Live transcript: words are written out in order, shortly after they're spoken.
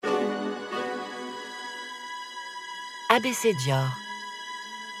ABC Dior.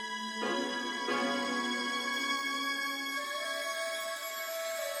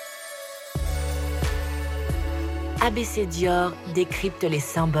 ABC Dior décrypte les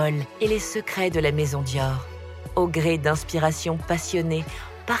symboles et les secrets de la maison Dior. Au gré d'inspirations passionnées,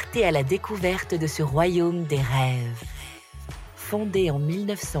 partez à la découverte de ce royaume des rêves. Fondé en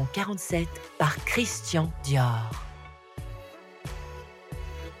 1947 par Christian Dior.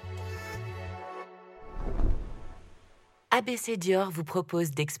 ABC Dior vous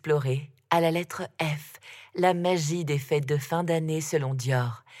propose d'explorer, à la lettre F, la magie des fêtes de fin d'année selon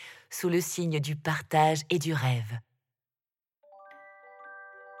Dior, sous le signe du partage et du rêve.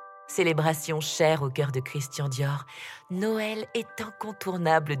 Célébration chère au cœur de Christian Dior, Noël est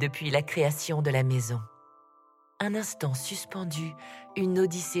incontournable depuis la création de la maison. Un instant suspendu, une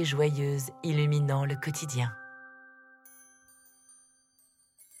odyssée joyeuse illuminant le quotidien.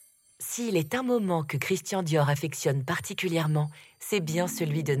 S'il est un moment que Christian Dior affectionne particulièrement, c'est bien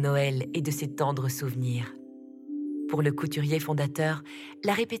celui de Noël et de ses tendres souvenirs. Pour le couturier fondateur,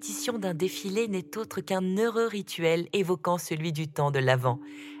 la répétition d'un défilé n'est autre qu'un heureux rituel évoquant celui du temps de l'Avent,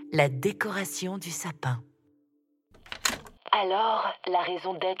 la décoration du sapin. Alors, la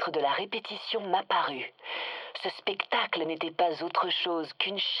raison d'être de la répétition m'apparut. Ce spectacle n'était pas autre chose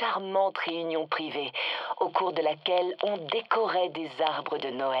qu'une charmante réunion privée, au cours de laquelle on décorait des arbres de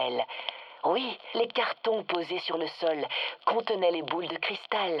Noël. Oui, les cartons posés sur le sol contenaient les boules de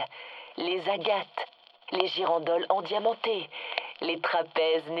cristal, les agates, les girandoles endiamantées, les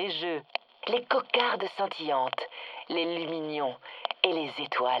trapèzes neigeux, les cocardes scintillantes, les luminions et les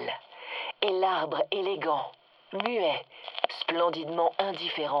étoiles. Et l'arbre élégant, muet, splendidement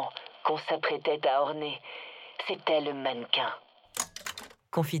indifférent, qu'on s'apprêtait à orner, c'était le mannequin.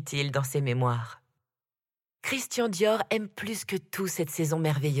 Confie-t-il dans ses mémoires. Christian Dior aime plus que tout cette saison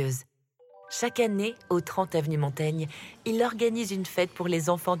merveilleuse. Chaque année, au 30 avenue Montaigne, il organise une fête pour les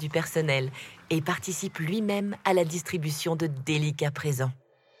enfants du personnel et participe lui-même à la distribution de délicats présents.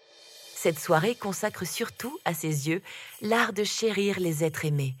 Cette soirée consacre surtout, à ses yeux, l'art de chérir les êtres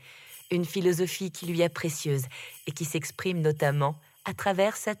aimés, une philosophie qui lui est précieuse et qui s'exprime notamment à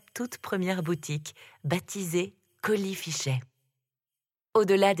travers sa toute première boutique, baptisée Colis Fichet.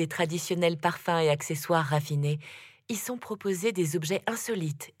 Au-delà des traditionnels parfums et accessoires raffinés, y sont proposés des objets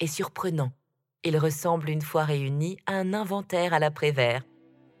insolites et surprenants. Ils ressemblent une fois réunis à un inventaire à l'après-vert.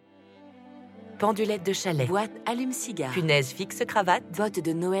 Pendulette de chalet, boîte allume-cigare, punaise fixe-cravate, bottes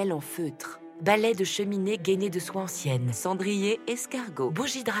de Noël en feutre, balai de cheminée gainé de soie ancienne, cendrier escargot,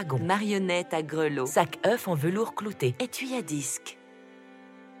 bougie dragon, marionnette à grelots, sac œuf en velours clouté, étui à disque.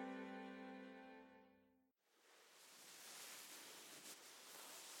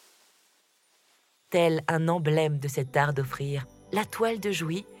 Tel un emblème de cet art d'offrir, la toile de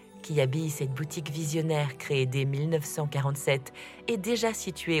Jouy, qui habille cette boutique visionnaire créée dès 1947 et déjà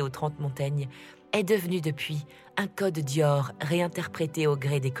située au 30 Montaigne, est devenue depuis un code Dior réinterprété au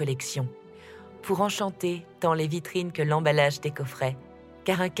gré des collections, pour enchanter tant les vitrines que l'emballage des coffrets,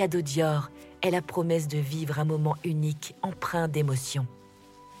 car un cadeau Dior est la promesse de vivre un moment unique empreint d'émotion.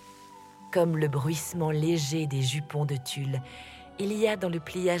 Comme le bruissement léger des jupons de tulle, il y a dans le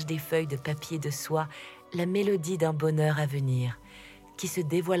pliage des feuilles de papier de soie la mélodie d'un bonheur à venir, qui se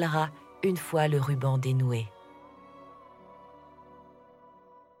dévoilera une fois le ruban dénoué.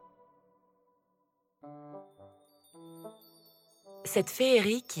 Cette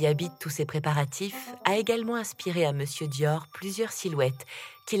féerie qui habite tous ces préparatifs a également inspiré à Monsieur Dior plusieurs silhouettes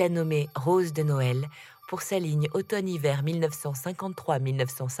qu'il a nommées Rose de Noël pour sa ligne automne-hiver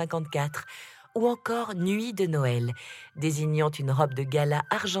 1953-1954 ou encore Nuit de Noël, désignant une robe de gala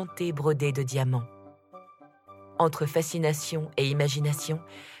argentée brodée de diamants. Entre fascination et imagination,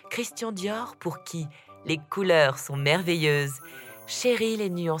 Christian Dior, pour qui les couleurs sont merveilleuses, chérit les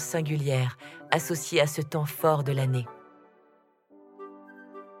nuances singulières associées à ce temps fort de l'année.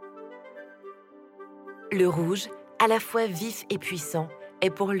 Le rouge, à la fois vif et puissant, est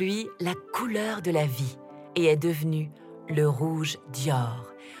pour lui la couleur de la vie et est devenu le rouge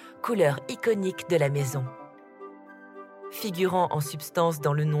Dior, couleur iconique de la maison. Figurant en substance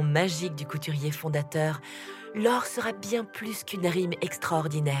dans le nom magique du couturier fondateur, l'or sera bien plus qu'une rime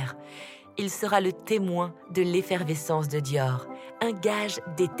extraordinaire. Il sera le témoin de l'effervescence de Dior, un gage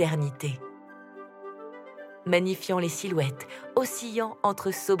d'éternité. Magnifiant les silhouettes, oscillant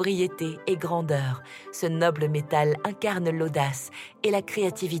entre sobriété et grandeur, ce noble métal incarne l'audace et la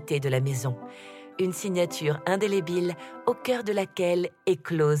créativité de la maison. Une signature indélébile au cœur de laquelle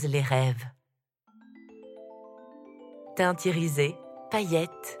éclosent les rêves. Teintes irisées,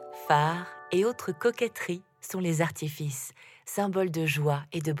 paillettes, fards et autres coquetteries sont les artifices, symboles de joie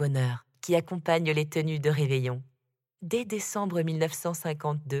et de bonheur, qui accompagnent les tenues de réveillon. Dès décembre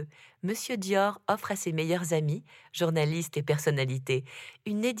 1952, Monsieur Dior offre à ses meilleurs amis, journalistes et personnalités,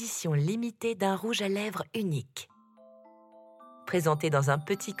 une édition limitée d'un rouge à lèvres unique. Présenté dans un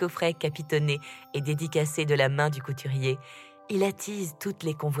petit coffret capitonné et dédicacé de la main du couturier, il attise toutes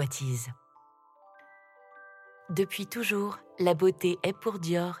les convoitises. Depuis toujours, la beauté est pour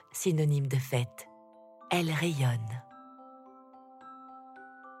Dior synonyme de fête. Elle rayonne.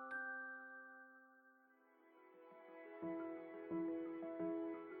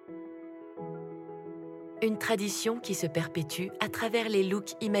 Une tradition qui se perpétue à travers les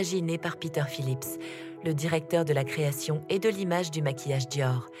looks imaginés par Peter Phillips, le directeur de la création et de l'image du maquillage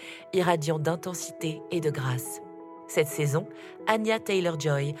Dior, irradiant d'intensité et de grâce. Cette saison, Anya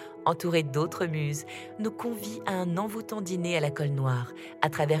Taylor-Joy, entourée d'autres muses, nous convie à un envoûtant dîner à la colle noire, à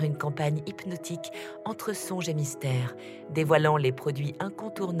travers une campagne hypnotique entre songe et mystère, dévoilant les produits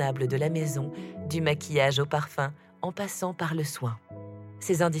incontournables de la maison, du maquillage au parfum, en passant par le soin.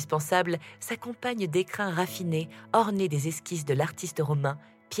 Ces indispensables s'accompagnent d'écrins raffinés ornés des esquisses de l'artiste romain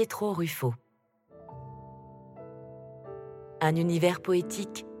Pietro Ruffo. Un univers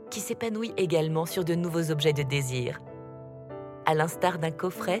poétique qui s'épanouit également sur de nouveaux objets de désir. À l'instar d'un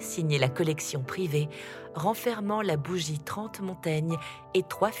coffret signé la collection privée, renfermant la bougie 30 Montaigne et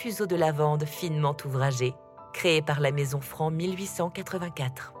 3 fuseaux de lavande finement ouvragés, créés par la maison Franc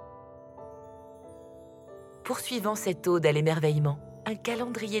 1884. Poursuivant cette ode à l'émerveillement, un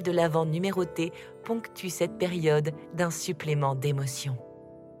calendrier de lavande numéroté ponctue cette période d'un supplément d'émotion.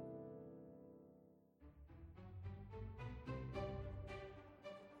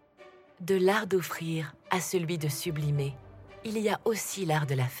 De l'art d'offrir à celui de sublimer, il y a aussi l'art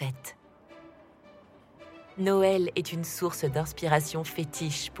de la fête. Noël est une source d'inspiration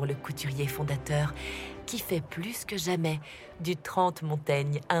fétiche pour le couturier fondateur qui fait plus que jamais du 30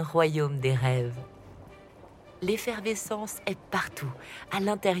 Montaigne un royaume des rêves. L'effervescence est partout, à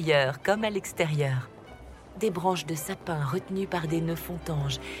l'intérieur comme à l'extérieur. Des branches de sapin retenues par des nœuds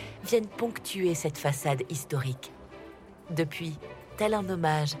fontanges viennent ponctuer cette façade historique. Depuis, tel un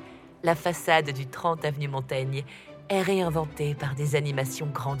hommage, la façade du 30 avenue Montaigne est réinventée par des animations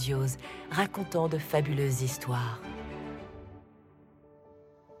grandioses racontant de fabuleuses histoires.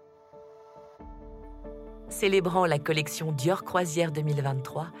 Célébrant la collection Dior Croisière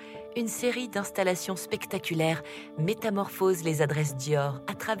 2023, une série d'installations spectaculaires métamorphose les adresses Dior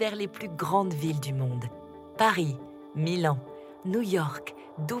à travers les plus grandes villes du monde. Paris, Milan, New York,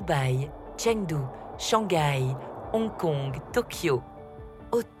 Dubaï, Chengdu, Shanghai, Hong Kong, Tokyo.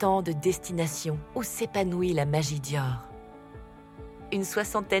 Autant de destinations où s'épanouit la magie Dior. Une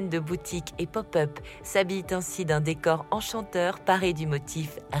 60aine de boutiques et pop-up s'habillent ainsi d'un décor enchanteur paré du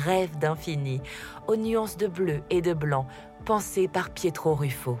motif Rêve d'infini, aux nuances de bleu et de blanc, pensé par Pietro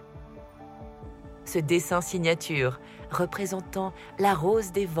Ruffo. Ce dessin signature, représentant la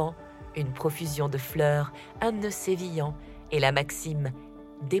rose des vents, une profusion de fleurs, un nœud sévillant et la maxime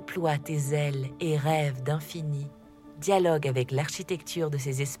 « Déploie tes ailes et rêve d'infini », dialogue avec l'architecture de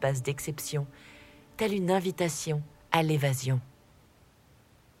ces espaces d'exception, telle une invitation à l'évasion.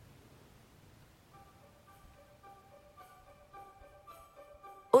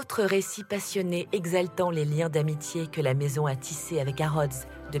 Autre récit passionné exaltant les liens d'amitié que la maison a tissés avec Harrods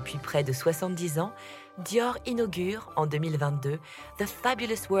depuis près de 70 ans, Dior inaugure en 2022 The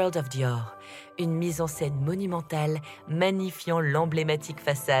Fabulous World of Dior, une mise en scène monumentale magnifiant l'emblématique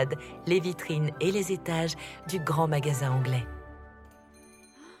façade, les vitrines et les étages du grand magasin anglais.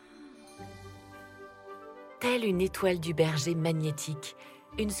 Telle une étoile du berger magnétique,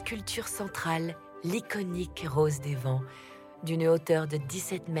 une sculpture centrale, l'iconique Rose des Vents, d'une hauteur de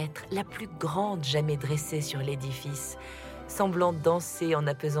 17 mètres, la plus grande jamais dressée sur l'édifice, semblant danser en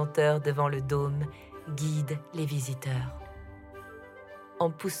apesanteur devant le dôme, guide les visiteurs.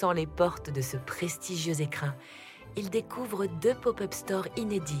 En poussant les portes de ce prestigieux écrin, ils découvrent 2 pop-up stores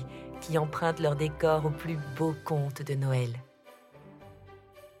inédits qui empruntent leur décor aux plus beaux contes de Noël.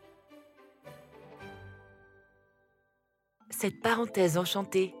 Cette parenthèse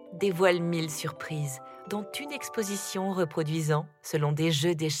enchantée dévoile 1000 surprises, dont une exposition reproduisant, selon des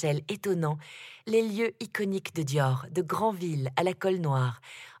jeux d'échelle étonnants, les lieux iconiques de Dior, de Granville à la Colle Noire,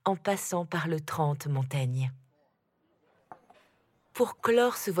 en passant par le 30 Montaigne. Pour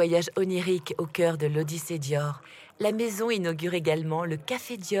clore ce voyage onirique au cœur de l'Odyssée Dior, la maison inaugure également le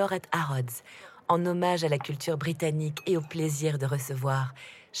Café Dior at Harrods, en hommage à la culture britannique et au plaisir de recevoir,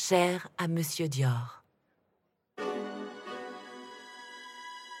 cher à Monsieur Dior.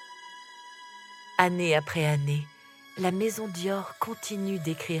 Année après année, la maison Dior continue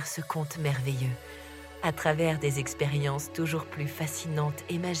d'écrire ce conte merveilleux, à travers des expériences toujours plus fascinantes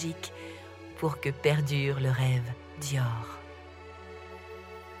et magiques, pour que perdure le rêve Dior.